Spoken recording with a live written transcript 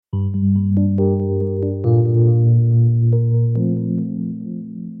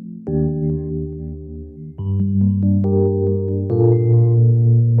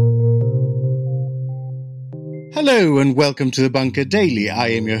Hello and welcome to the Bunker Daily. I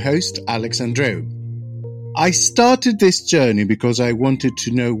am your host, Alex Andreou. I started this journey because I wanted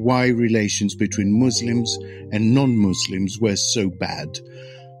to know why relations between Muslims and non-Muslims were so bad.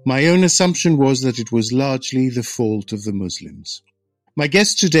 My own assumption was that it was largely the fault of the Muslims. My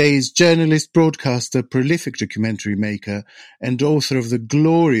guest today is journalist, broadcaster, prolific documentary maker, and author of the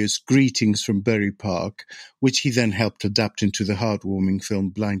glorious Greetings from Bury Park, which he then helped adapt into the heartwarming film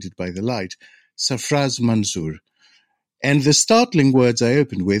Blinded by the Light, Sarfraz Manzoor. And the startling words I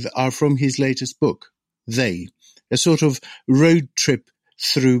opened with are from his latest book, They, a sort of road trip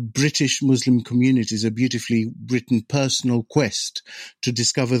through British Muslim communities, a beautifully written personal quest to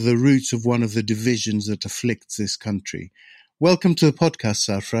discover the roots of one of the divisions that afflicts this country. Welcome to the podcast,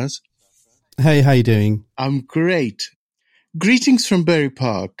 Sarfraz. Hey, how you doing? I'm great. Greetings from Bury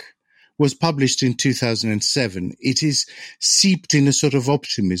Park was published in 2007. It is seeped in a sort of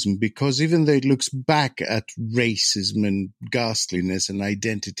optimism because even though it looks back at racism and ghastliness and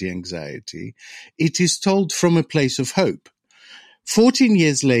identity anxiety, it is told from a place of hope. 14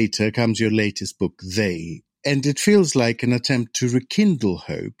 years later comes your latest book, They, and it feels like an attempt to rekindle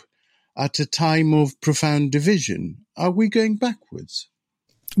hope at a time of profound division. Are we going backwards?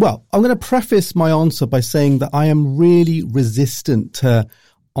 Well, I'm going to preface my answer by saying that I am really resistant to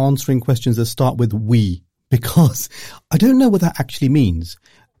answering questions that start with we, because I don't know what that actually means.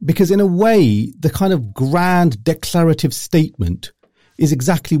 Because in a way, the kind of grand declarative statement is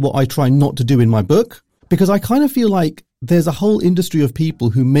exactly what I try not to do in my book, because I kind of feel like there's a whole industry of people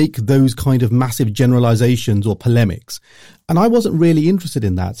who make those kind of massive generalizations or polemics. And I wasn't really interested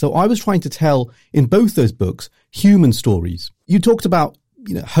in that. So I was trying to tell, in both those books, human stories. You talked about,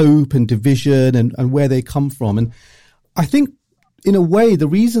 hope and division and where they come from. And I think, in a way, the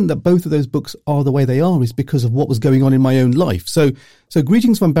reason that both of those books are the way they are is because of what was going on in my own life. So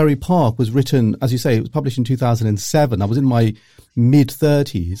Greetings from Bury Park was written, as you say, it was published in 2007. I was in my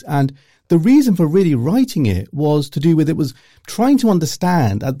mid-30s. And the reason for really writing it was to do with, it was trying to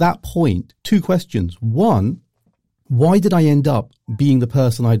understand at that point two questions. One, why did I end up being the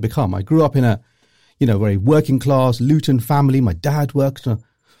person I'd become? I grew up in a, very working class Luton family. My dad worked in a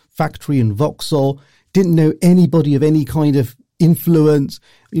factory in Vauxhall, didn't know anybody of any kind of influence.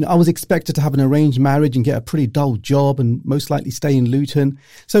 I was expected to have an arranged marriage and get a pretty dull job and most likely stay in Luton.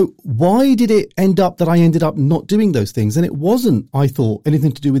 So why did it end up that I ended up not doing those things? And it wasn't, I thought,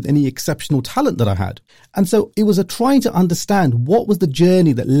 anything to do with any exceptional talent that I had. And so it was a trying to understand what was the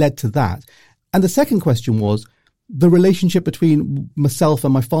journey that led to that. And the second question was the relationship between myself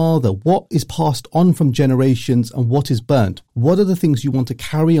and my father. What is passed on from generations and what is burnt? What are the things you want to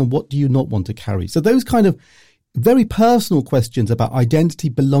carry and what do you not want to carry? So those kind of very personal questions about identity,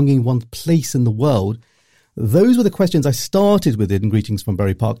 belonging, one's place in the world. Those were the questions I started with in Greetings from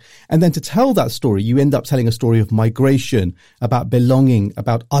Bury Park. And then to tell that story, you end up telling a story of migration, about belonging,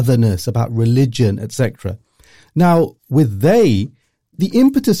 about otherness, about religion, etc. Now, with They, the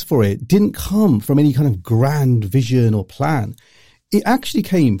impetus for it didn't come from any kind of grand vision or plan. It actually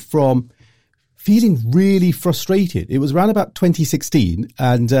came from feeling really frustrated. It was around about 2016.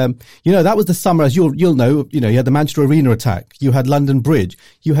 And, that was the summer, as you'll know, you had the Manchester Arena attack. You had London Bridge.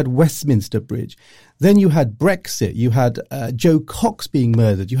 You had Westminster Bridge. Then you had Brexit. You had Joe Cox being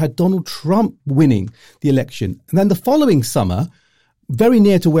murdered. You had Donald Trump winning the election. And then the following summer, very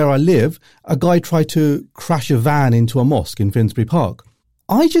near to where I live, a guy tried to crash a van into a mosque in Finsbury Park.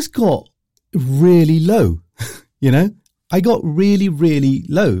 I just got really low, I got really, really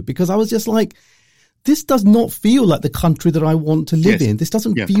low because I was just like, this does not feel like the country that I want to live in. This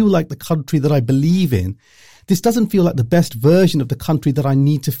doesn't feel like the country that I believe in. This doesn't feel like the best version of the country that I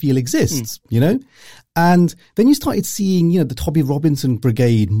need to feel exists, And then you started seeing, the Toby Robinson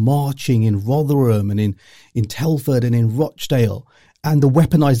Brigade marching in Rotherham and in Telford and in Rochdale, and the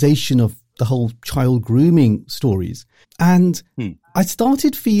weaponization of the whole child grooming stories. And I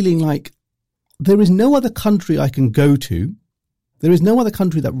started feeling like there is no other country I can go to. There is no other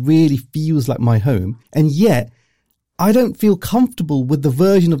country that really feels like my home. And yet I don't feel comfortable with the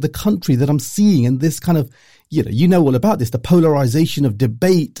version of the country that I'm seeing. And this kind of, you know all about this, the polarization of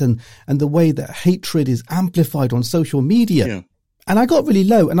debate and the way that hatred is amplified on social media. Yeah. And I got really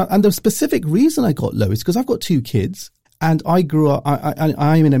low. And the specific reason I got low is because I've got two kids and I grew up,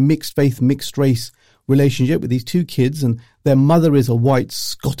 I'm in a mixed faith, mixed race relationship with these two kids, and their mother is a white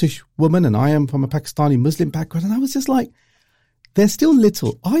Scottish woman and I am from a Pakistani Muslim background. And I was just like, they're still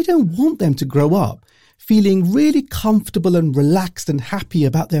little. I don't want them to grow up feeling really comfortable and relaxed and happy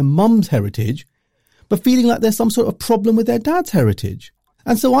about their mum's heritage, but feeling like there's some sort of problem with their dad's heritage.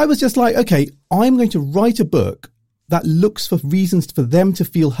 And so I was just like, okay, I'm going to write a book that looks for reasons for them to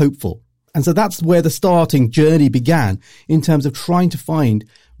feel hopeful. And so that's where the starting journey began in terms of trying to find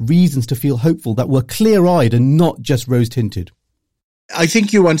reasons to feel hopeful that were clear-eyed and not just rose-tinted. I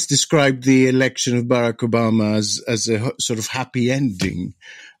think you once described the election of Barack Obama as a sort of happy ending.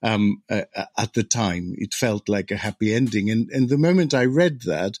 At the time, it felt like a happy ending. And the moment I read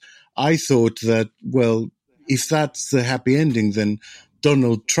that, I thought that, well, if that's the happy ending, then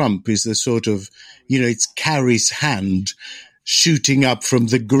Donald Trump is the sort of, it's Carrie's hand shooting up from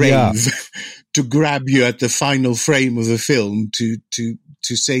the grave to grab you at the final frame of the film to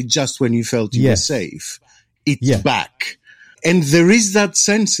say just when you felt you were safe, it's back. And there is that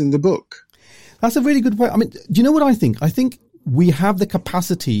sense in the book. That's a really good point. I mean, do you know what I think? I think we have the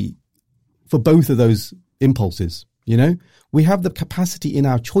capacity for both of those impulses, We have the capacity in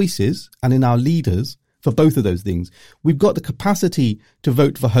our choices and in our leaders for both of those things. We've got the capacity to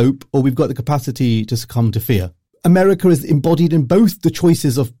vote for hope, or we've got the capacity to succumb to fear. America is embodied in both the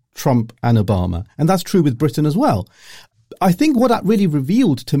choices of Trump and Obama. And that's true with Britain as well. I think what that really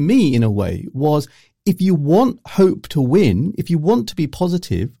revealed to me in a way was, if you want hope to win, if you want to be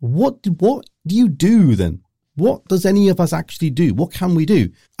positive, what do you do then? What does any of us actually do? What can we do?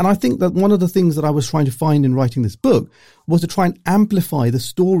 And I think that one of the things that I was trying to find in writing this book was to try and amplify the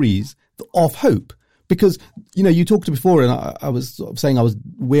stories of hope. Because, you talked before, and I was sort of saying I was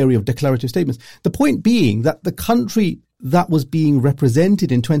wary of declarative statements. The point being that the country that was being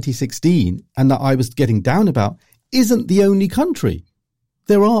represented in 2016 and that I was getting down about isn't the only country.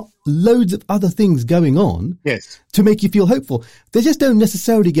 There are loads of other things going on to make you feel hopeful. They just don't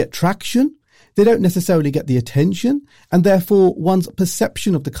necessarily get traction. They don't necessarily get the attention. And therefore, one's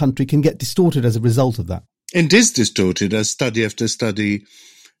perception of the country can get distorted as a result of that. And is distorted, as study after study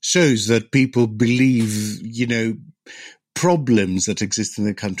shows, that people believe, problems that exist in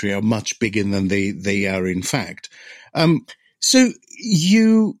the country are much bigger than they are in fact. So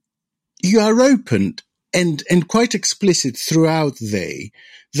you are open and quite explicit throughout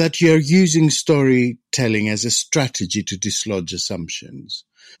that you're using storytelling as a strategy to dislodge assumptions.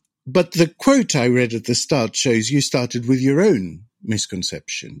 But the quote I read at the start shows you started with your own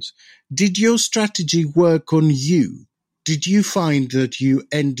misconceptions. Did your strategy work on you? Did you find that you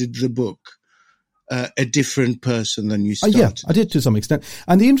ended the book a different person than you started? Yeah, I did to some extent.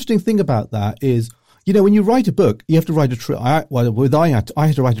 And the interesting thing about that is, when you write a book, you have to write I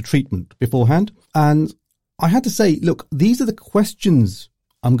had to write a treatment beforehand. And I had to say, look, these are the questions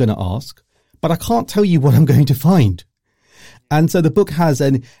I'm going to ask, but I can't tell you what I'm going to find. And so the book has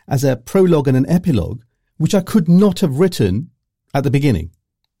a prologue and an epilogue, which I could not have written at the beginning.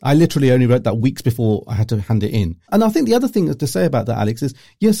 I literally only wrote that weeks before I had to hand it in. And I think the other thing to say about that, Alex, is,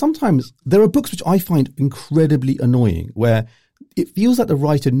 sometimes there are books which I find incredibly annoying, where it feels like the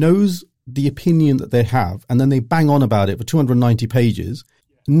writer knows the opinion that they have, and then they bang on about it for 290 pages,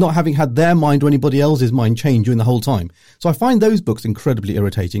 not having had their mind or anybody else's mind change during the whole time. So I find those books incredibly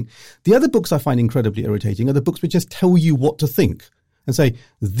irritating. The other books I find incredibly irritating are the books which just tell you what to think and say,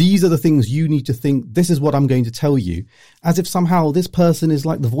 these are the things you need to think. This is what I'm going to tell you, as if somehow this person is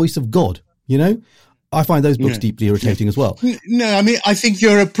like the voice of God, I find those books deeply irritating as well. No, I mean, I think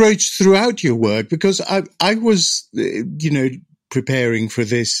your approach throughout your work, because I was, preparing for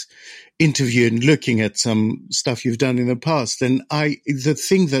this interview and looking at some stuff you've done in the past. And the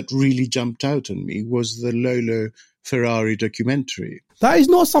thing that really jumped out on me was the Lolo Ferrari documentary. That is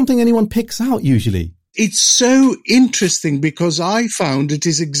not something anyone picks out usually. It's so interesting because I found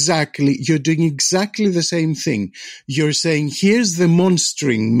you're doing exactly the same thing. You're saying, here's the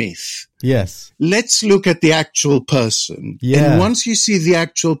monstering myth. Yes. Let's look at the actual person. Yeah. And once you see the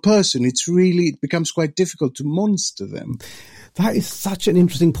actual person, it becomes quite difficult to monster them. That is such an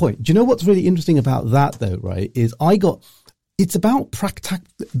interesting point. Do you know what's really interesting about that though, right? Is it's about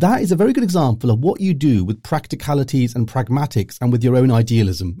that is a very good example of what you do with practicalities and pragmatics and with your own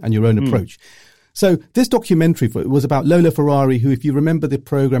idealism and your own approach. So this documentary was about Lola Ferrari, who, if you remember the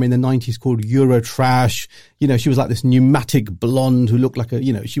program in the 90s called Eurotrash, she was like this pneumatic blonde who looked like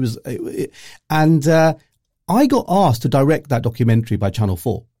she was, and I got asked to direct that documentary by Channel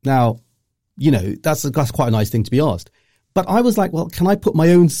 4. Now, that's quite a nice thing to be asked. But I was like, well, can I put my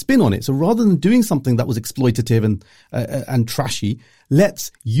own spin on it? So rather than doing something that was exploitative and trashy,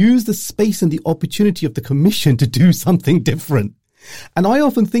 let's use the space and the opportunity of the commission to do something different. And I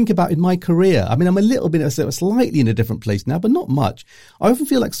often think about in my career, I mean, I'm a little bit, slightly in a different place now, but not much. I often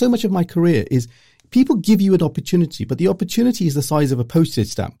feel like so much of my career is people give you an opportunity, but the opportunity is the size of a postage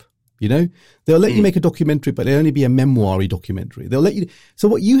stamp. They'll let you make a documentary, but it'll only be a memoir-y documentary. They'll let you. So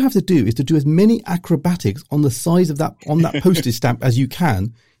what you have to do is to do as many acrobatics on the size of on that postage stamp as you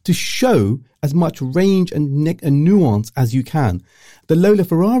can to show as much range and nuance as you can. The Lola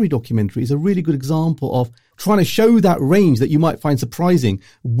Ferrari documentary is a really good example of trying to show that range that you might find surprising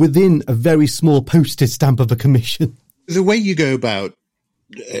within a very small postage stamp of a commission. The way you go about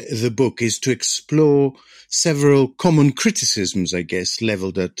the book is to explore several common criticisms, I guess,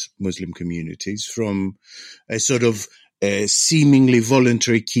 leveled at Muslim communities, from a sort of seemingly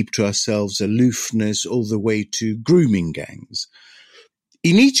voluntary keep to ourselves aloofness all the way to grooming gangs.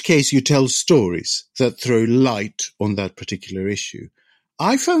 In each case, you tell stories that throw light on that particular issue.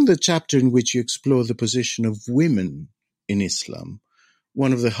 I found the chapter in which you explore the position of women in Islam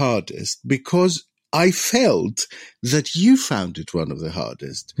one of the hardest, because I felt that you found it one of the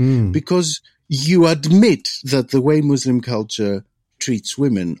hardest, because you admit that the way Muslim culture treats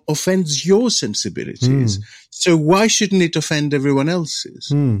women offends your sensibilities. So why shouldn't it offend everyone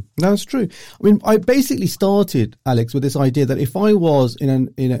else's? That's true. I mean, I basically started, Alex, with this idea that if I was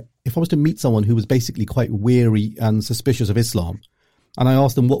if I was to meet someone who was basically quite weary and suspicious of Islam, and I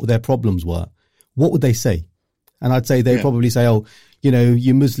asked them what their problems were, what would they say? And I'd say they'd probably say, oh, you know,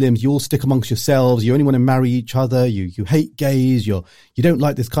 you Muslims, you all stick amongst yourselves. You only want to marry each other. You hate gays. You don't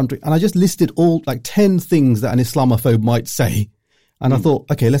like this country. And I just listed all like 10 things that an Islamophobe might say. And I thought,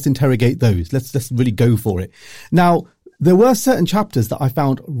 okay, let's interrogate those. Let's really go for it. Now, there were certain chapters that I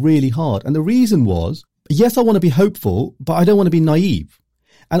found really hard. And the reason was, yes, I want to be hopeful, but I don't want to be naive.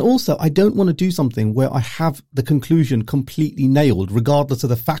 And also, I don't want to do something where I have the conclusion completely nailed, regardless of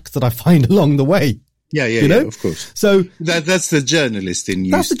the facts that I find along the way. Yeah, of course. So that's the journalist in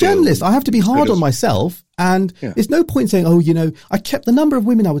you. That's the journalist. I have to be hard on myself. And it's no point saying, oh, you know, I kept the number of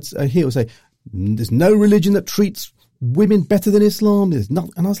women I would hear would say, there's no religion that treats women better than Islam. There's not.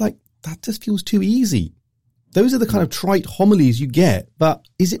 And I was like, that just feels too easy. Those are the kind of trite homilies you get, but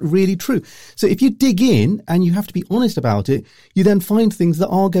is it really true? So if you dig in and you have to be honest about it, you then find things that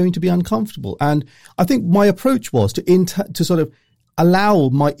are going to be uncomfortable. And I think my approach was to sort of allow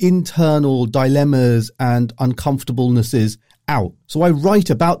my internal dilemmas and uncomfortablenesses out. So I write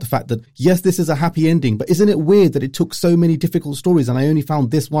about the fact that, yes, this is a happy ending, but isn't it weird that it took so many difficult stories and I only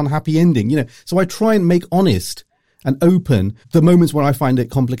found this one happy ending? You know, so I try and make honest and open the moments where I find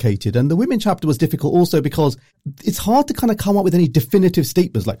it complicated. And the women chapter was difficult also because it's hard to kind of come up with any definitive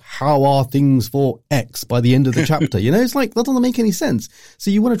statements like, how are things for X by the end of the chapter? You know, it's like, that doesn't make any sense.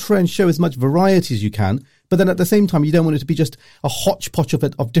 So you want to try and show as much variety as you can, but then at the same time, you don't want it to be just a hodgepodge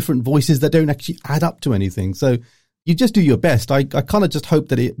of different voices that don't actually add up to anything. So you just do your best. I kind of just hope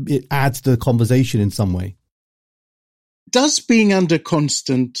that it adds to the conversation in some way. Does being under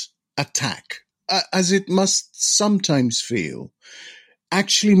constant attack, as it must sometimes feel,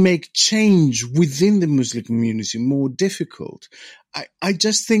 actually make change within the Muslim community more difficult? I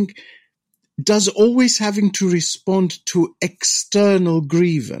just think, does always having to respond to external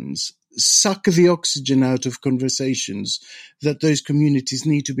grievance suck the oxygen out of conversations that those communities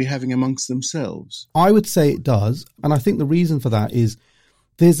need to be having amongst themselves? I would say it does. And I think the reason for that is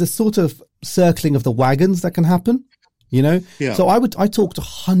there's a sort of circling of the wagons that can happen. You know, so I talk to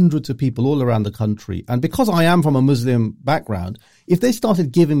hundreds of people all around the country. And because I am from a Muslim background, if they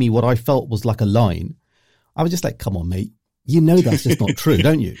started giving me what I felt was like a line, I was just like, come on, mate, you know, that's just not true,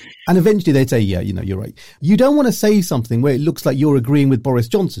 don't you? And eventually they'd say, yeah, you know, you're right. You don't want to say something where it looks like you're agreeing with Boris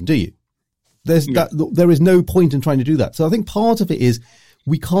Johnson, do you? There is no point in trying to do that. So I think part of it is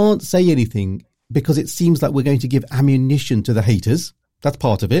we can't say anything because it seems like we're going to give ammunition to the haters. That's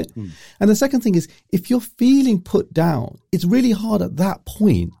part of it. And the second thing is, if you're feeling put down, it's really hard at that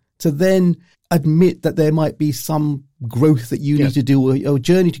point to then admit that there might be some growth that you need to do or a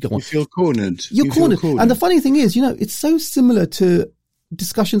journey to go on. You feel cornered. You're cornered. And the funny thing is, you know, it's so similar to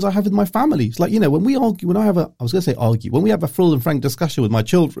discussions I have with my family. It's like, you know, when we argue, when we have a full and frank discussion with my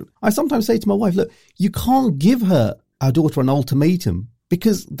children, I sometimes say to my wife, look, you can't give our daughter an ultimatum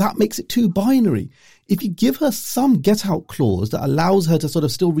because that makes it too binary. If you give her some get out clause that allows her to sort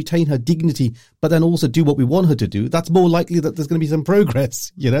of still retain her dignity, but then also do what we want her to do, that's more likely that there's going to be some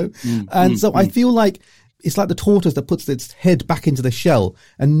progress, you know? I feel like it's like the tortoise that puts its head back into the shell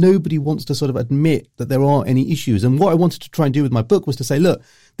and nobody wants to sort of admit that there are any issues. And what I wanted to try and do with my book was to say, look,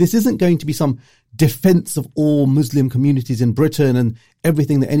 this isn't going to be some defense of all Muslim communities in Britain and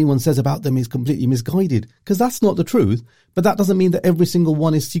everything that anyone says about them is completely misguided, because that's not the truth. But that doesn't mean that every single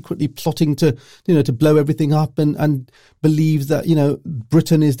one is secretly plotting to, you know, to blow everything up and believes that, you know,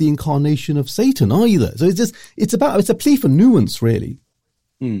 Britain is the incarnation of Satan either. So it's a plea for nuance, really.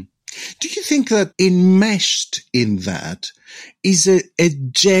 Do you think that enmeshed in that is a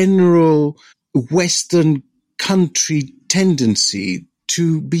general Western country tendency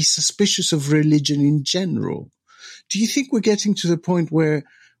to be suspicious of religion in general? Do you think we're getting to the point where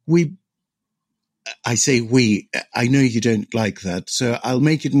I say we, I know you don't like that, so I'll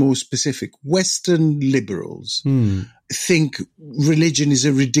make it more specific. Western liberals think religion is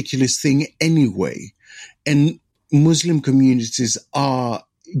a ridiculous thing anyway, and Muslim communities are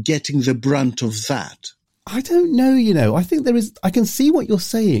getting the brunt of that. I don't know, I think I can see what you're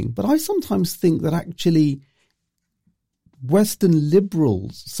saying, but I sometimes think that actually Western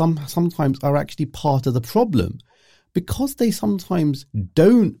liberals sometimes are actually part of the problem, because they sometimes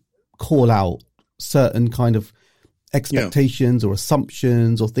don't call out certain kind of expectations or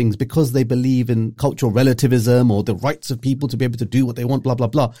assumptions or things because they believe in cultural relativism or the rights of people to be able to do what they want, blah, blah,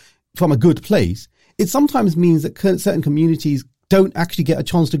 blah, from a good place. It sometimes means that certain communities don't actually get a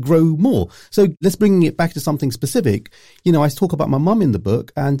chance to grow more. So let's bring it back to something specific. I talk about my mum in the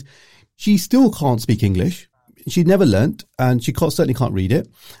book, and she still can't speak English. She never learnt, and she certainly can't read it.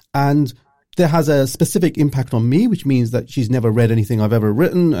 And there has a specific impact on me, which means that she's never read anything I've ever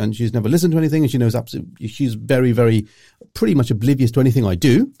written, and she's never listened to anything, and she knows absolutely, she's very, very pretty much oblivious to anything I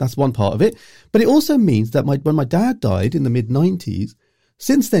do. That's one part of it. But it also means that when my dad died in the mid-90s,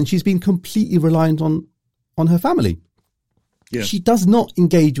 since then she's been completely reliant on her family. Yeah. She does not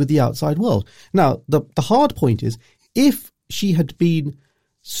engage with the outside world. Now, the hard point is, if she had been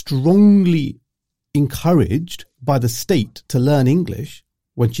strongly encouraged by the state to learn English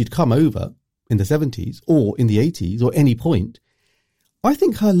when she'd come over in the 70s or in the 80s or any point, I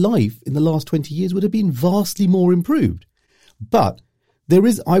think her life in the last 20 years would have been vastly more improved. But there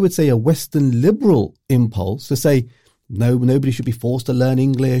is, I would say, a Western liberal impulse to say, no, nobody should be forced to learn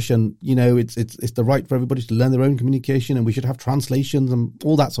English, and, it's the right for everybody to learn their own communication, and we should have translations and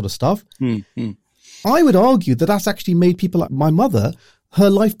all that sort of stuff. Mm-hmm. I would argue that that's actually made people like my mother, her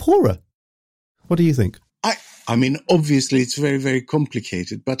life poorer. What do you think? I mean, obviously it's very, very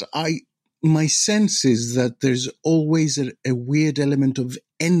complicated, but my sense is that there's always a weird element of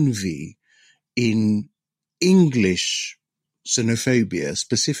envy in English xenophobia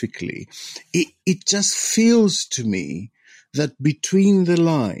specifically. It just feels to me that between the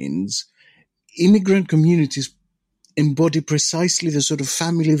lines, immigrant communities embody precisely the sort of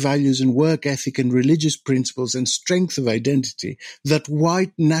family values and work ethic and religious principles and strength of identity that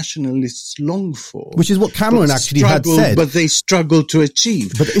white nationalists long for. Which is what Cameron actually had said. But they struggle to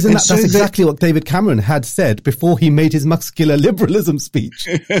achieve. But that's exactly what David Cameron had said before he made his muscular liberalism speech.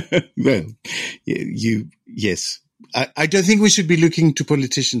 Well, yes. I don't think we should be looking to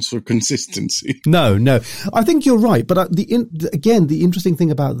politicians for consistency. No. I think you're right. But the interesting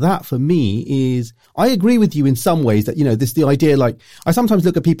thing about that for me is I agree with you in some ways that, the idea, like, I sometimes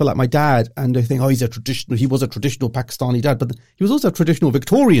look at people like my dad and I think, he was a traditional Pakistani dad, but he was also a traditional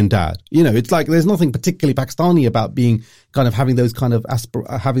Victorian dad. It's like there's nothing particularly Pakistani about being kind of having those kind of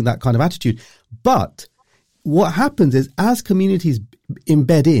having that kind of attitude. But what happens is, as communities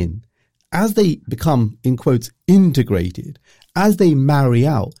embed in, as they become, in quotes, integrated, as they marry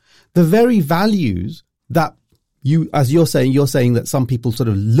out, the very values that you're saying that some people sort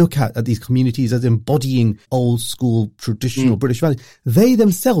of look at these communities as embodying old school, traditional British values, they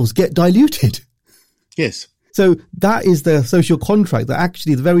themselves get diluted. Yes. So that is the social contract that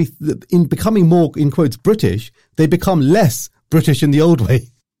actually in becoming more, in quotes, British, they become less British in the old way.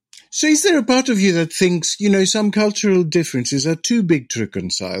 So is there a part of you that thinks, some cultural differences are too big to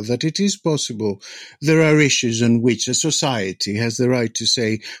reconcile, that it is possible there are issues on which a society has the right to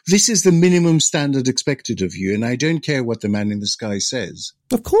say, this is the minimum standard expected of you, and I don't care what the man in the sky says?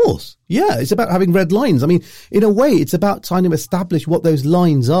 Of course. Yeah, it's about having red lines. I mean, in a way, it's about trying to establish what those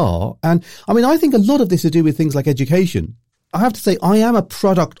lines are. And I mean, I think a lot of this to do with things like education. I have to say, I am a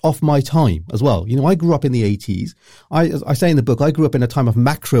product of my time as well. I grew up in the 80s. As I say in the book, I grew up in a time of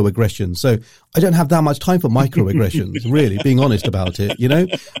macroaggressions. So I don't have that much time for microaggressions, really, being honest about it,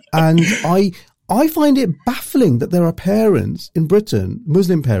 And I find it baffling that there are parents in Britain,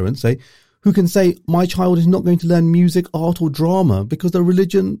 Muslim parents, who can say, my child is not going to learn music, art or drama because the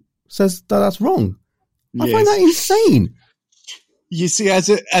religion says that that's wrong. Yes. I find that insane. You see, as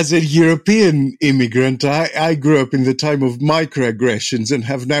a European immigrant, I grew up in the time of microaggressions and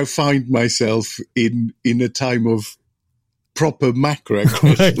have now found myself in a time of proper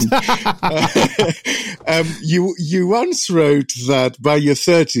macroaggression. You once wrote that by your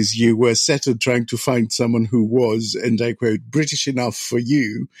 30s you were settled trying to find someone who was, and I quote, British enough for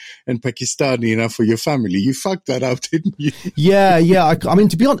you and Pakistani enough for your family. You fucked that up, didn't you? Yeah. I mean,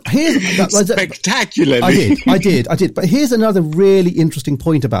 to be honest, spectacularly. I did. But here's another really interesting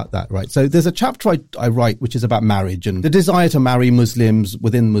point about that, right? So there's a chapter I write which is about marriage and the desire to marry Muslims,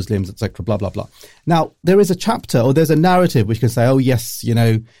 within Muslims, etc., blah, blah, blah. Now, there is a chapter, or there's a narrative which can say, oh, yes,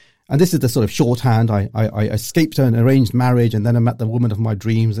 And this is the sort of shorthand. I escaped an arranged marriage, and then I met the woman of my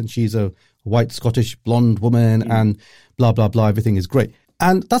dreams, and she's a white Scottish blonde woman, and blah, blah, blah. Everything is great.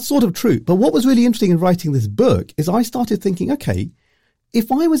 And that's sort of true. But what was really interesting in writing this book is I started thinking, okay,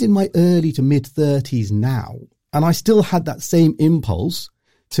 if I was in my early to mid 30s now, and I still had that same impulse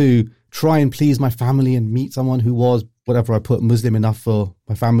to try and please my family and meet someone who was, whatever I put, Muslim enough for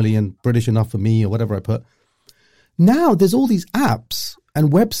my family and British enough for me, or whatever I put. Now there's all these apps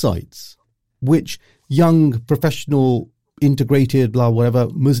and websites which young, professional, integrated, blah, whatever,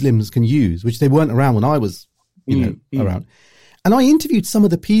 Muslims can use, which they weren't around when I was, around. And I interviewed some of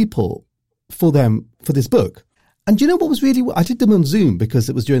the people for this book. And do you know what was really, I did them on Zoom because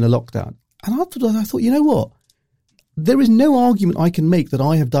it was during the lockdown. And I thought, you know what? There is no argument I can make that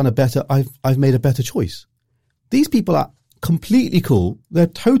I've made a better choice. These people are completely cool. They're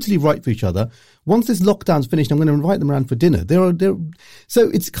totally right for each other. Once this lockdown's finished, I'm going to invite them around for dinner. So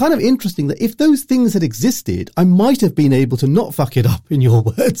it's kind of interesting that if those things had existed, I might have been able to not fuck it up, in your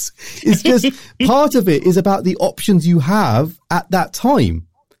words. It's just part of it is about the options you have at that time.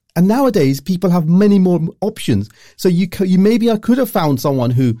 And nowadays, people have many more options. So maybe I could have found someone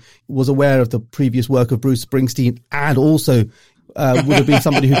who was aware of the previous work of Bruce Springsteen and also would have been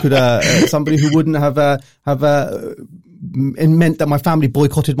somebody who could somebody who wouldn't have meant that my family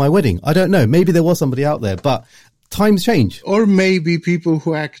boycotted my wedding. I don't know. Maybe there was somebody out there, but times change. Or maybe people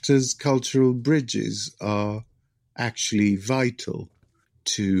who act as cultural bridges are actually vital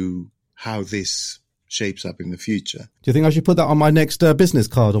to how this shapes up in the future. Do you think I should put that on my next business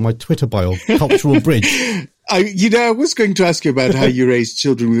card or my Twitter bio? Cultural bridge. I was going to ask you about how you raise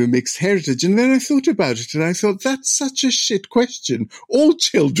children with a mixed heritage, and then I thought about it, and I thought that's such a shit question. All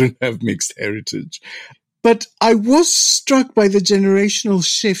children have mixed heritage. But I was struck by the generational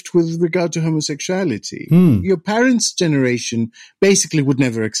shift with regard to homosexuality. Your parents' generation basically would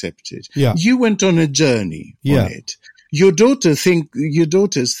never accept it. Yeah. You went on a journey on it. Your daughters think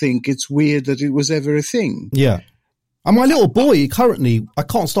it's weird that it was ever a thing. Yeah. And my little boy, currently, I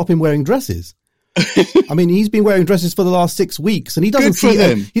can't stop him wearing dresses. I mean, he's been wearing dresses for the last 6 weeks, and he doesn't see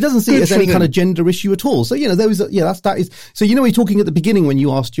it as any kind of gender issue at all. So, that is. So, you're talking at the beginning when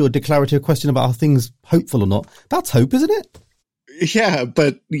you asked your declarative question about are things hopeful or not. That's hope, isn't it? Yeah,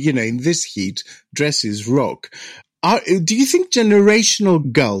 but, in this heat, dresses rock. Do you think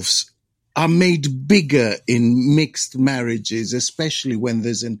generational gulfs are made bigger in mixed marriages, especially when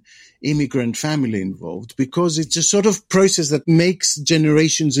there's an immigrant family involved, because it's a sort of process that makes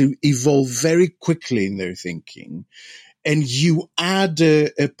generations evolve very quickly in their thinking. And you add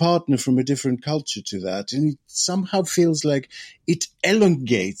a partner from a different culture to that, and it somehow feels like it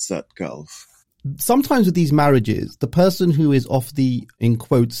elongates that gulf. Sometimes with these marriages, the person who is of the, in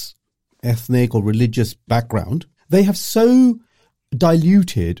quotes, ethnic or religious background, they have so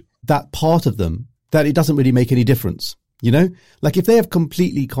diluted that part of them that it doesn't really make any difference. Like if they have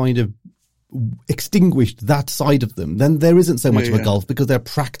completely kind of extinguished that side of them, then there isn't so much of a gulf because they're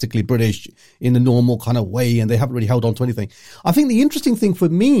practically British in a normal kind of way and they haven't really held on to anything. I think the interesting thing for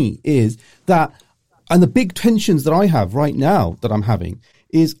me is that, and the big tensions that I have right now that I'm having,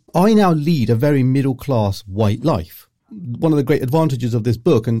 is I now lead a very middle class white life. One of the great advantages of this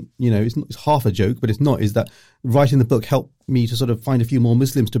book, and it's half a joke, but it's not, is that writing the book helped me to sort of find a few more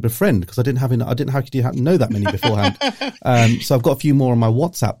Muslims to befriend, because I didn't actually know that many beforehand. So I've got a few more on my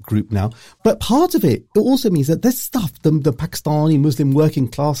WhatsApp group now. But part of it also means that this stuff, the Pakistani Muslim working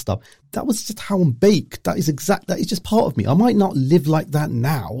class stuff, that was just how I'm baked. That is just part of me. I might not live like that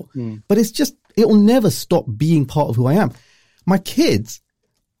now, but it'll never stop being part of who I am. My kids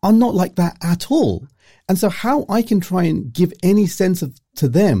are not like that at all. And so how I can try and give any sense to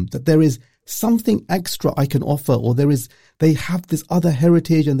them that there is something extra I can offer, or they have this other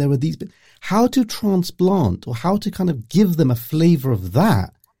heritage and there are these, how to transplant or how to kind of give them a flavor of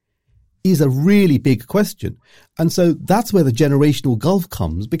that is a really big question. And so that's where the generational gulf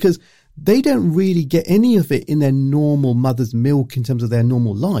comes, because they don't really get any of it in their normal mother's milk in terms of their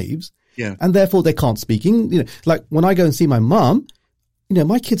normal lives. Yeah. And therefore they can't speak. Like when I go and see my mum,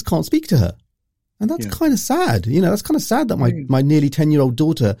 my kids can't speak to her. And that's kind of sad. That's kind of sad that my nearly 10-year-old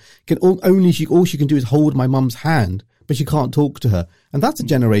daughter all she can do is hold my mum's hand, but she can't talk to her. And that's a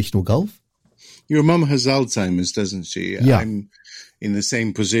generational gulf. Your mum has Alzheimer's, doesn't she? Yeah. I'm in the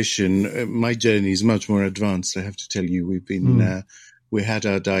same position. My journey is much more advanced. I have to tell you, we had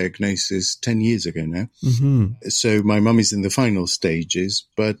our diagnosis 10 years ago now. Mm-hmm. So my mum is in the final stages,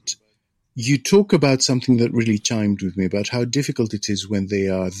 but you talk about something that really chimed with me about how difficult it is when they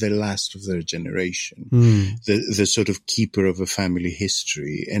are the last of their generation, the sort of keeper of a family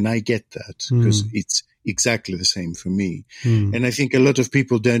history. And I get that because exactly the same for me. And I think a lot of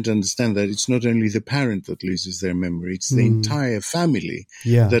people don't understand that it's not only the parent that loses their memory, it's the entire family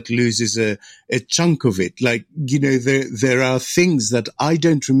that loses a chunk of it. Like, there are things that I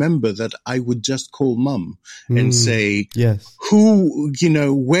don't remember that I would just call mum and say,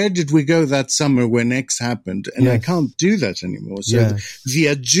 where did we go that summer when X happened? And I can't do that anymore. So the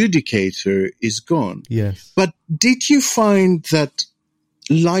adjudicator is gone. Yes. But did you find that,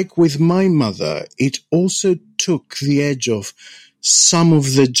 like with my mother, it also took the edge off some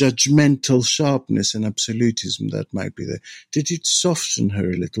of the judgmental sharpness and absolutism that might be there? Did it soften her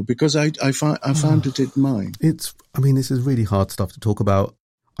a little? Because I found it in mine. This is really hard stuff to talk about.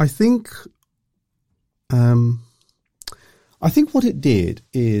 I think what it did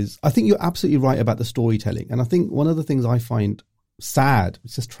is, I think you're absolutely right about the storytelling. And I think one of the things I find sad,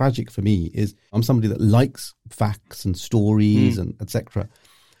 it's just tragic for me, is I'm somebody that likes facts and stories and etc.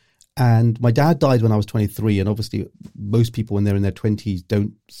 And my dad died when I was 23, and obviously most people when they're in their 20s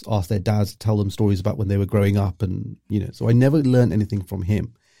don't ask their dads to tell them stories about when they were growing up, and so I never learned anything from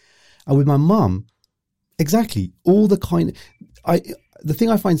him. And with my mum, exactly, all the thing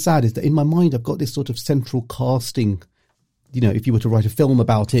I find sad is that in my mind I've got this sort of central casting. If you were to write a film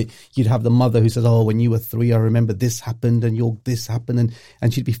about it, you'd have the mother who says, oh, when you were 3, I remember this happened and this happened.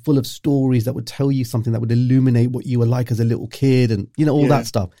 And she'd be full of stories that would tell you something that would illuminate what you were like as a little kid and, all that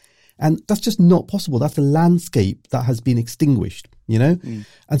stuff. And that's just not possible. That's a landscape that has been extinguished, And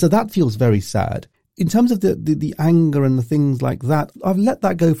so that feels very sad. In terms of the anger and the things like that, I've let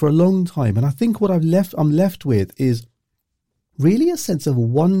that go for a long time. And I think what I'm left with is really a sense of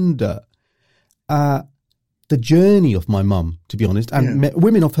wonder the journey of my mum, to be honest, and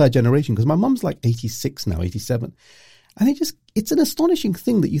women of her generation, because my mum's like 86 now, 87. And it's an astonishing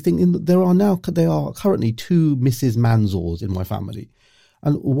thing that you think there are currently 2 Mrs. Manzoors in my family.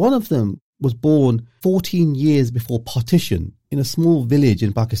 And one of them was born 14 years before partition in a small village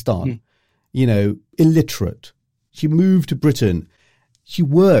in Pakistan, illiterate. She moved to Britain. She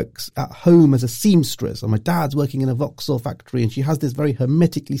works at home as a seamstress, and my dad's working in a Vauxhall factory, and she has this very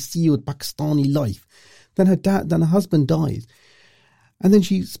hermetically sealed Pakistani life. Then her husband dies. And then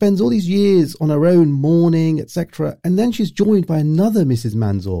she spends all these years on her own, mourning, etc. And then she's joined by another Mrs.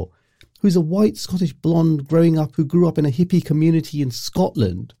 Manzoor, who's a white Scottish blonde who grew up in a hippie community in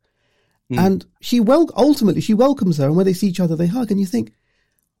Scotland. And ultimately she welcomes her, and when they see each other, they hug. And you think,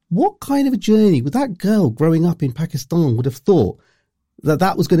 what kind of a journey would that girl growing up in Pakistan would have thought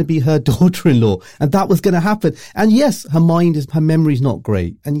that was going to be her daughter-in-law and that was going to happen? And yes, her memory's not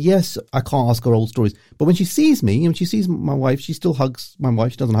great. And yes, I can't ask her old stories. But when she sees me, when she sees my wife, she still hugs my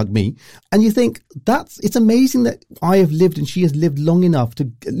wife. She doesn't hug me. And you think it's amazing that I have lived and she has lived long enough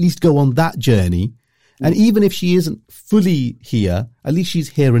to at least go on that journey. And even if she isn't fully here, at least she's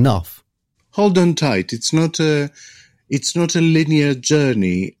here enough. Hold on tight. It's not a linear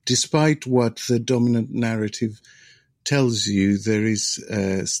journey, despite what the dominant narrative tells you. There is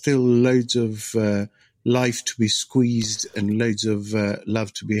still loads of life to be squeezed and loads of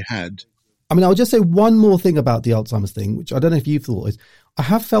love to be had. I'll just say one more thing about the Alzheimer's thing, which I don't know if you've thought, is I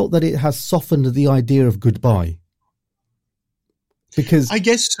have felt that it has softened the idea of goodbye. Because I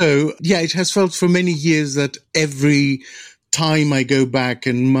guess so. Yeah, it has felt for many years that every time I go back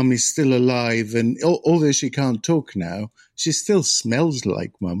and mum is still alive, and although she can't talk now, she still smells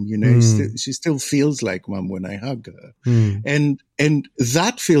like mum, she still feels like mum when I hug her. And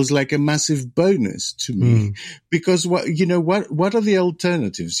that feels like a massive bonus to me, because what are the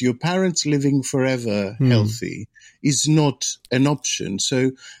alternatives? Your parents living forever healthy is not an option.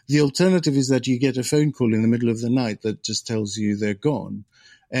 So the alternative is that you get a phone call in the middle of the night that just tells you they're gone.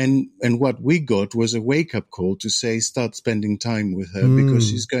 And what we got was a wake-up call to say, start spending time with her because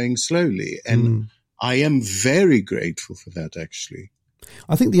she's going slowly. And I am very grateful for that, actually.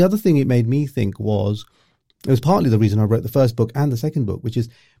 I think the other thing it made me think was, it was partly the reason I wrote the first book and the second book, which is,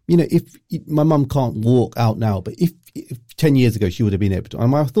 if my mum can't walk out now, but if 10 years ago she would have been able to.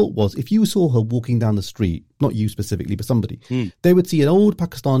 And my thought was, if you saw her walking down the street, not you specifically, but somebody, they would see an old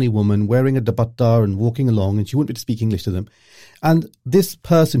Pakistani woman wearing a dupatta and walking along, and she wouldn't be able to speak English to them. And this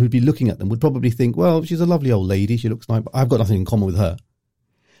person who'd be looking at them would probably think, well, she's a lovely old lady, she looks nice, but I've got nothing in common with her.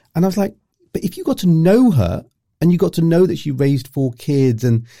 And I was like, but if you got to know her, and you got to know that she raised 4 kids,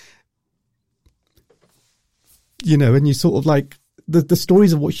 and, and you sort of like, the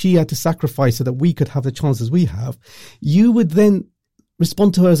stories of what she had to sacrifice so that we could have the chances we have, you would then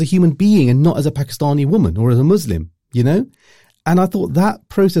respond to her as a human being and not as a Pakistani woman or as a Muslim, And I thought that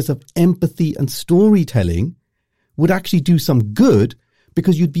process of empathy and storytelling would actually do some good,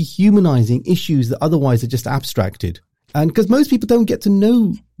 because you'd be humanizing issues that otherwise are just abstracted. And because most people don't get to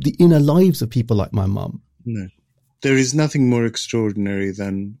know the inner lives of people like my mum. No. There is nothing more extraordinary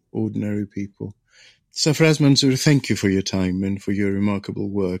than ordinary people. Sarfraz Manzoor, thank you for your time and for your remarkable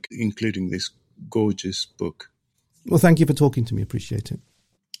work, including this gorgeous book. Well, thank you for talking to me. Appreciate it.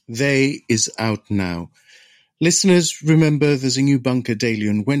 They is out now. Listeners, remember there's a new Bunker Daily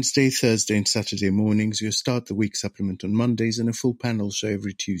on Wednesday, Thursday and Saturday mornings. You'll start the week supplement on Mondays and a full panel show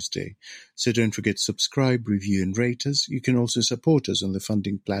every Tuesday. So don't forget to subscribe, review and rate us. You can also support us on the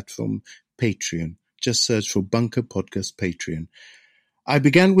funding platform Patreon. Just search for Bunker Podcast Patreon. I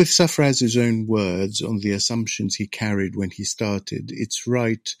began with Sarfraz's own words on the assumptions he carried when he started. It's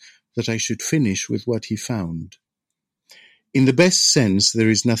right that I should finish with what he found. In the best sense, there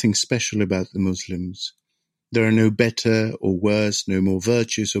is nothing special about the Muslims. There are no better or worse, no more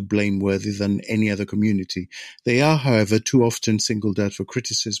virtuous or blameworthy than any other community. They are, however, too often singled out for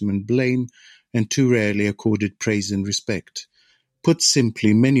criticism and blame, and too rarely accorded praise and respect. Put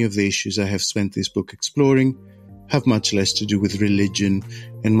simply, many of the issues I have spent this book exploring have much less to do with religion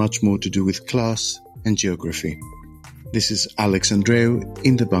and much more to do with class and geography. This is Alex Andreou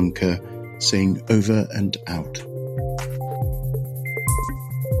in the bunker, saying over and out.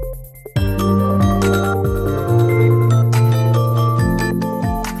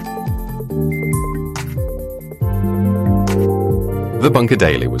 The Bunker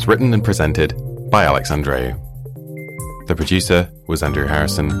Daily was written and presented by Alex Andreou. The producer was Andrew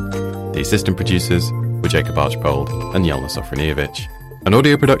Harrison. The assistant producers were Jacob Archbold and Yelena Sofronievich. An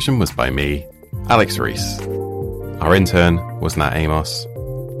audio production was by me, Alex Rees. Our intern was Nat Amos.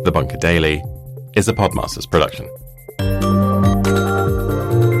 The Bunker Daily is a Podmasters production.